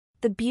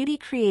The beauty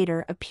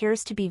creator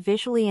appears to be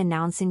visually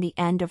announcing the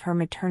end of her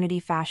maternity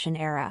fashion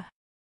era.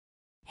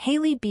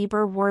 Hailey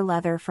Bieber wore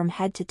leather from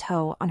head to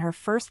toe on her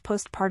first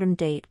postpartum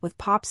date with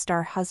pop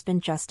star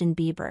husband Justin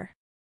Bieber.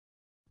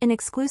 In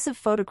exclusive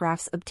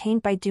photographs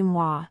obtained by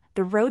DeuxMoi,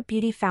 the Rhode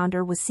Beauty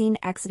founder was seen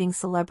exiting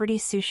celebrity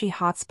sushi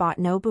hotspot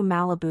Nobu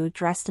Malibu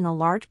dressed in a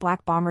large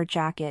black bomber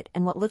jacket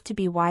and what looked to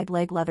be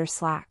wide-leg leather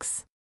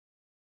slacks.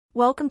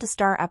 Welcome to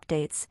Star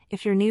Updates.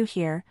 If you're new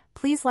here,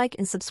 please like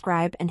and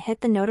subscribe and hit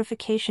the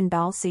notification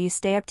bell so you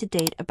stay up to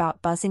date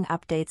about buzzing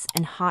updates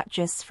and hot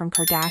gists from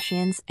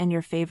Kardashians and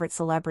your favorite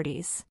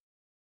celebrities.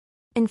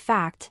 In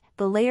fact,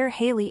 the layer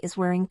Hailey is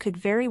wearing could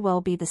very well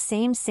be the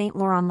same Saint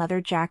Laurent leather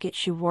jacket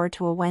she wore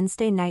to a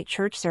Wednesday night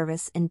church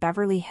service in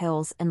Beverly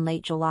Hills in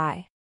late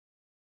July.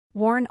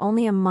 Worn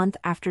only a month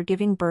after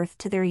giving birth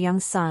to their young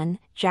son,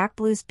 Jack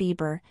Blues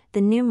Bieber, the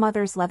new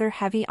mother's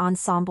leather-heavy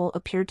ensemble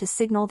appeared to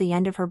signal the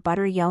end of her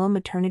butter yellow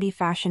maternity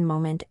fashion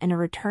moment and a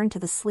return to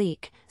the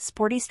sleek,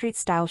 sporty street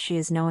style she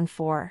is known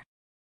for.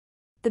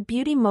 The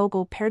beauty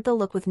mogul paired the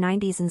look with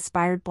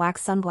 90s-inspired black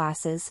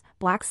sunglasses,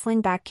 black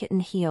slingback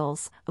kitten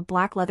heels, a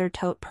black leather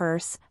tote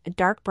purse, a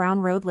dark brown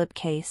Rhode lip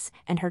case,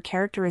 and her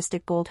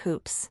characteristic gold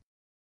hoops.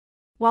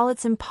 While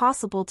it's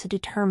impossible to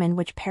determine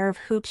which pair of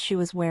hoops she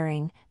was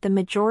wearing, the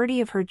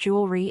majority of her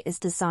jewelry is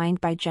designed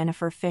by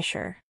Jennifer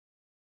Fisher.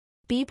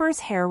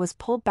 Bieber's hair was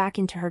pulled back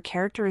into her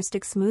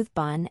characteristic smooth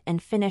bun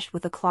and finished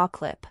with a claw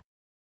clip.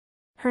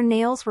 Her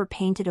nails were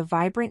painted a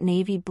vibrant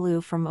navy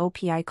blue from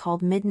OPI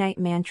called Midnight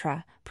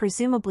Mantra,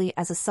 presumably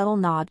as a subtle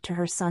nod to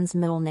her son's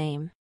middle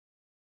name.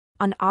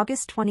 On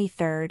August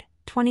 23,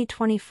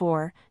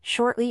 2024,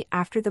 shortly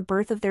after the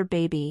birth of their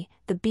baby,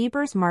 the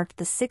Biebers marked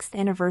the 6th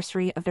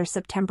anniversary of their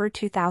September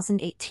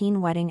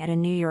 2018 wedding at a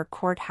New York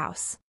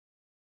courthouse.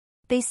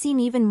 They seem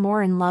even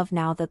more in love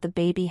now that the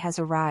baby has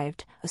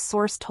arrived, a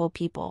source told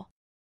People.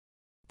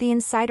 The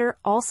insider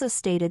also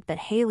stated that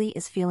Hailey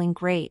is feeling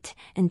great,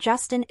 and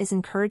Justin is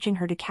encouraging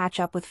her to catch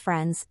up with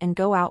friends and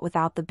go out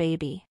without the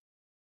baby.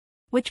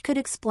 Which could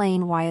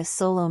explain why a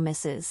solo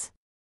misses.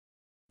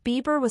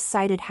 Bieber was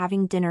sighted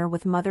having dinner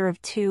with mother of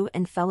two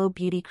and fellow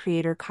beauty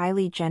creator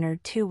Kylie Jenner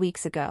 2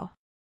 weeks ago.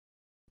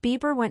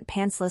 Bieber went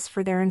pantsless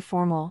for their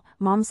informal,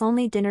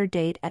 mom's-only dinner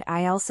date at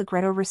Il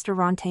Segreto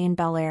Ristorante in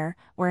Bel Air,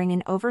 wearing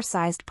an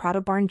oversized Prada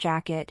barn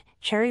jacket,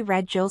 cherry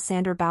red Jill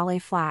Sander ballet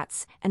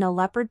flats, and a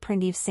leopard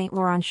print Yves Saint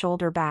Laurent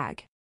shoulder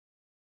bag.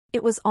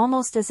 It was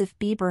almost as if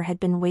Bieber had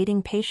been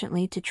waiting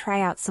patiently to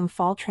try out some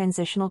fall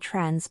transitional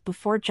trends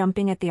before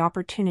jumping at the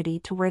opportunity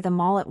to wear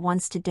them all at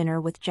once to dinner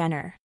with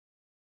Jenner.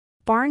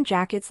 Barn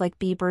jackets like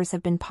Bieber's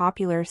have been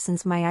popular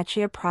since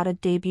Miuccia Prada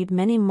debuted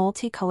many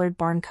multicolored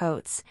barn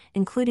coats,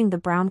 including the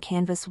brown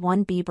canvas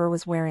one Bieber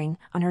was wearing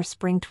on her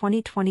spring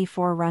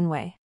 2024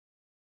 runway.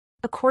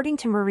 According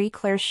to Marie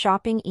Claire's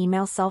shopping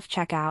email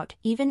self-checkout,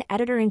 even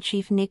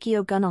editor-in-chief Nikki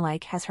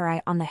O'Gunalike has her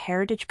eye on the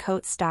heritage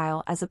coat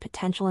style as a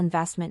potential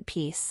investment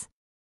piece.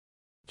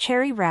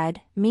 Cherry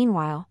Red,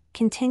 meanwhile,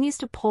 continues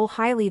to pull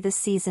highly this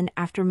season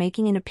after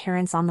making an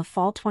appearance on the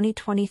fall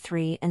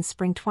 2023 and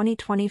spring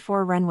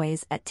 2024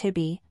 runways at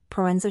Tibi,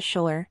 Proenza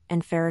Schiller,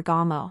 and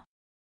Ferragamo.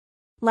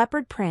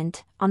 Leopard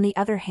print, on the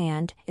other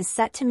hand, is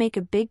set to make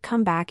a big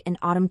comeback in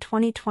autumn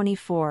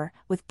 2024,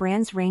 with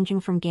brands ranging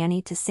from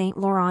Ganni to Saint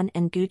Laurent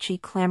and Gucci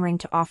clamoring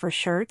to offer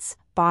shirts,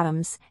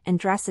 bottoms, and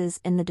dresses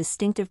in the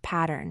distinctive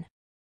pattern.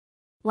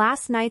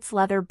 Last night's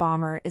leather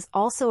bomber is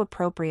also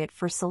appropriate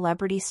for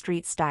celebrity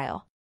street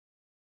style.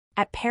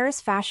 At Paris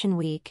Fashion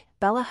Week,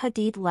 Bella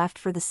Hadid left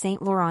for the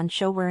Saint Laurent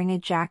show wearing a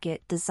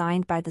jacket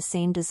designed by the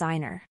same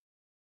designer.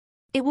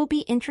 It will be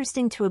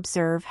interesting to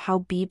observe how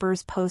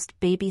Bieber's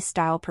post-baby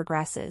style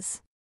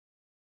progresses.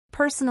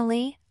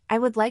 Personally, I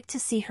would like to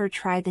see her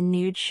try the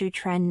nude shoe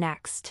trend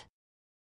next.